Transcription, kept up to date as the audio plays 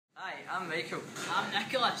I'm Michael. I'm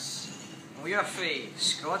Nicholas. We're from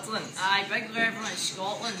Scotland. Aye, big reverend in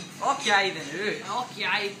Scotland. Okay then who? Okay,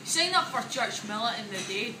 aye. Sign up for Church Militant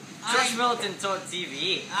today. Church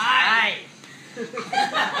Militant.tv. Aye.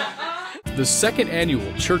 The second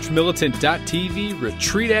annual ChurchMilitant.tv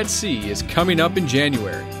Retreat at Sea is coming up in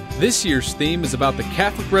January. This year's theme is about the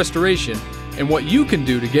Catholic Restoration and what you can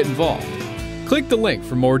do to get involved. Click the link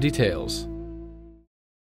for more details.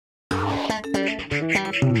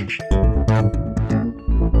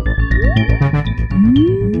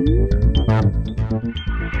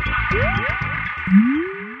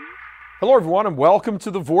 Hello everyone and welcome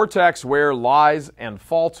to The Vortex, where lies and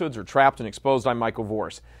falsehoods are trapped and exposed. I'm Michael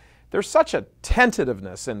Vorse. There's such a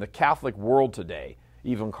tentativeness in the Catholic world today.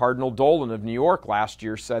 Even Cardinal Dolan of New York last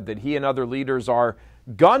year said that he and other leaders are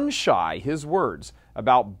gun-shy, his words,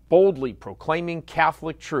 about boldly proclaiming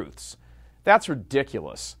Catholic truths. That's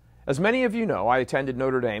ridiculous. As many of you know, I attended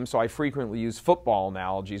Notre Dame, so I frequently use football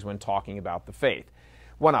analogies when talking about the faith.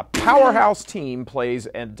 When a powerhouse team plays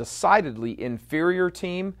a decidedly inferior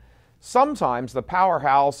team, sometimes the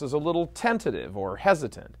powerhouse is a little tentative or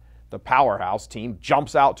hesitant. The powerhouse team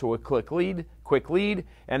jumps out to a quick lead,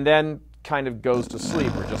 and then kind of goes to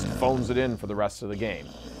sleep or just phones it in for the rest of the game.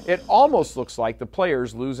 It almost looks like the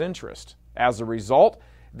players lose interest. As a result,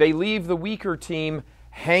 they leave the weaker team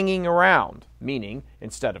hanging around, meaning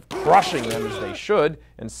instead of crushing them as they should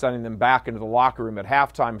and sending them back into the locker room at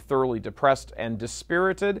halftime thoroughly depressed and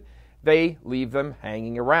dispirited, they leave them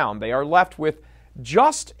hanging around. They are left with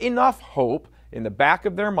just enough hope in the back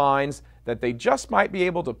of their minds that they just might be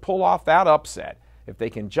able to pull off that upset if they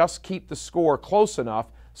can just keep the score close enough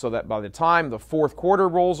so that by the time the fourth quarter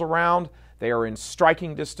rolls around, they are in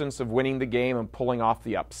striking distance of winning the game and pulling off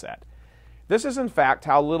the upset. This is in fact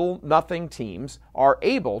how little-nothing teams are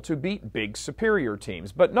able to beat big superior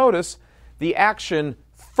teams. But notice, the action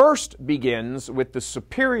first begins with the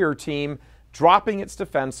superior team dropping its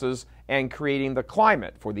defenses and creating the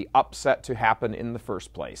climate for the upset to happen in the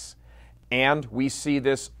first place. And we see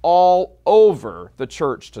this all over the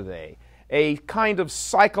church today. A kind of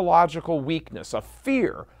psychological weakness, a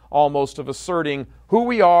fear almost of asserting who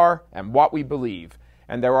we are and what we believe.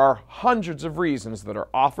 And there are hundreds of reasons that are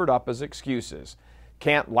offered up as excuses.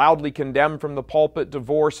 Can't loudly condemn from the pulpit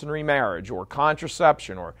divorce and remarriage, or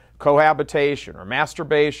contraception, or cohabitation, or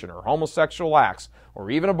masturbation, or homosexual acts,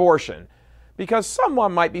 or even abortion, because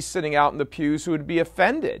someone might be sitting out in the pews who would be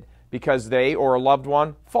offended because they or a loved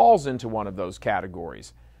one falls into one of those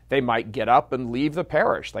categories. They might get up and leave the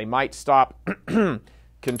parish. They might stop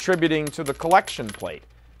contributing to the collection plate.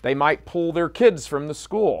 They might pull their kids from the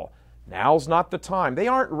school. Now's not the time. They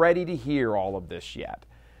aren't ready to hear all of this yet.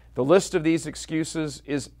 The list of these excuses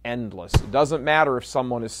is endless. It doesn't matter if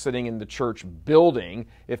someone is sitting in the church building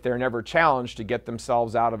if they're never challenged to get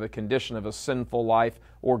themselves out of a condition of a sinful life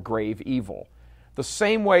or grave evil. The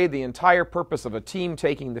same way the entire purpose of a team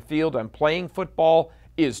taking the field and playing football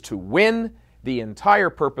is to win, the entire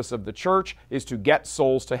purpose of the church is to get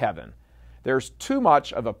souls to heaven. There's too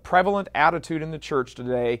much of a prevalent attitude in the church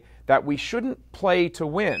today that we shouldn't play to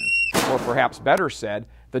win. Or perhaps better said,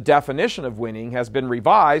 the definition of winning has been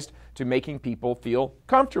revised to making people feel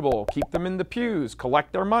comfortable, keep them in the pews,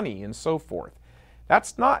 collect their money, and so forth.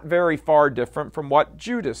 That's not very far different from what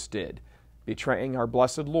Judas did, betraying our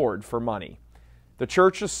blessed Lord for money. The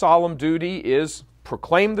church's solemn duty is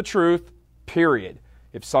proclaim the truth, period.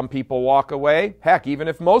 If some people walk away, heck, even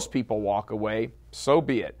if most people walk away, so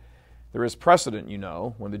be it. There is precedent, you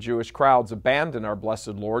know, when the Jewish crowds abandoned our blessed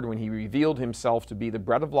Lord when he revealed himself to be the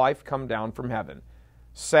bread of life come down from heaven.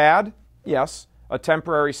 Sad? Yes. A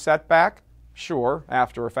temporary setback? Sure,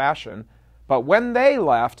 after a fashion. But when they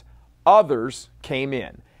left, others came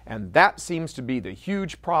in. And that seems to be the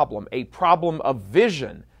huge problem, a problem of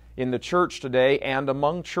vision in the church today and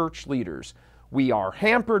among church leaders. We are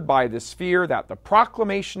hampered by this fear that the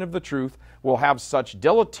proclamation of the truth will have such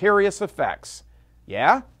deleterious effects.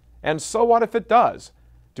 Yeah? And so what if it does?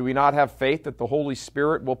 Do we not have faith that the Holy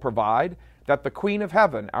Spirit will provide, that the Queen of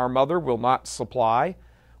Heaven, our Mother, will not supply?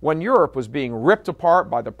 When Europe was being ripped apart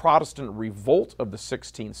by the Protestant revolt of the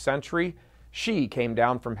 16th century, she came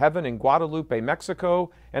down from heaven in Guadalupe,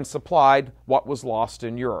 Mexico, and supplied what was lost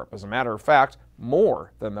in Europe. As a matter of fact,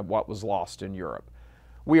 more than what was lost in Europe.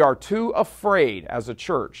 We are too afraid as a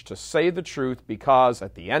church to say the truth because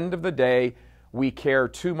at the end of the day, we care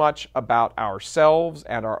too much about ourselves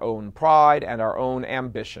and our own pride and our own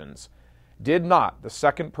ambitions. Did not the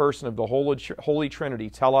second person of the Holy Trinity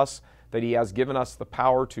tell us that he has given us the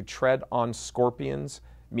power to tread on scorpions,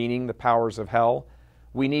 meaning the powers of hell?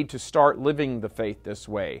 We need to start living the faith this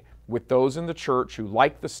way with those in the church who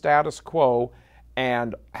like the status quo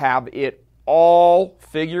and have it all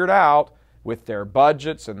figured out with their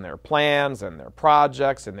budgets and their plans and their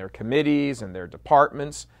projects and their committees and their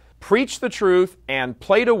departments. Preach the truth and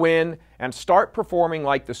play to win and start performing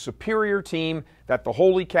like the superior team that the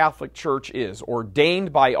Holy Catholic Church is,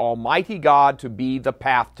 ordained by Almighty God to be the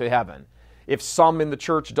path to heaven. If some in the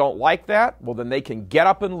church don't like that, well, then they can get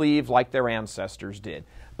up and leave like their ancestors did.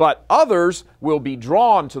 But others will be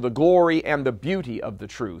drawn to the glory and the beauty of the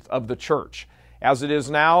truth, of the church. As it is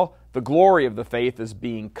now, the glory of the faith is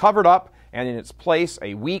being covered up, and in its place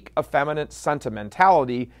a weak, effeminate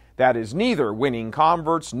sentimentality that is neither winning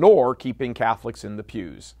converts nor keeping Catholics in the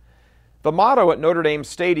pews. The motto at Notre Dame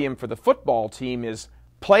Stadium for the football team is,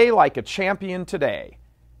 "Play like a champion today."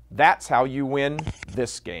 That's how you win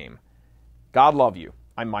this game. God love you.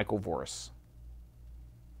 I'm Michael Voris.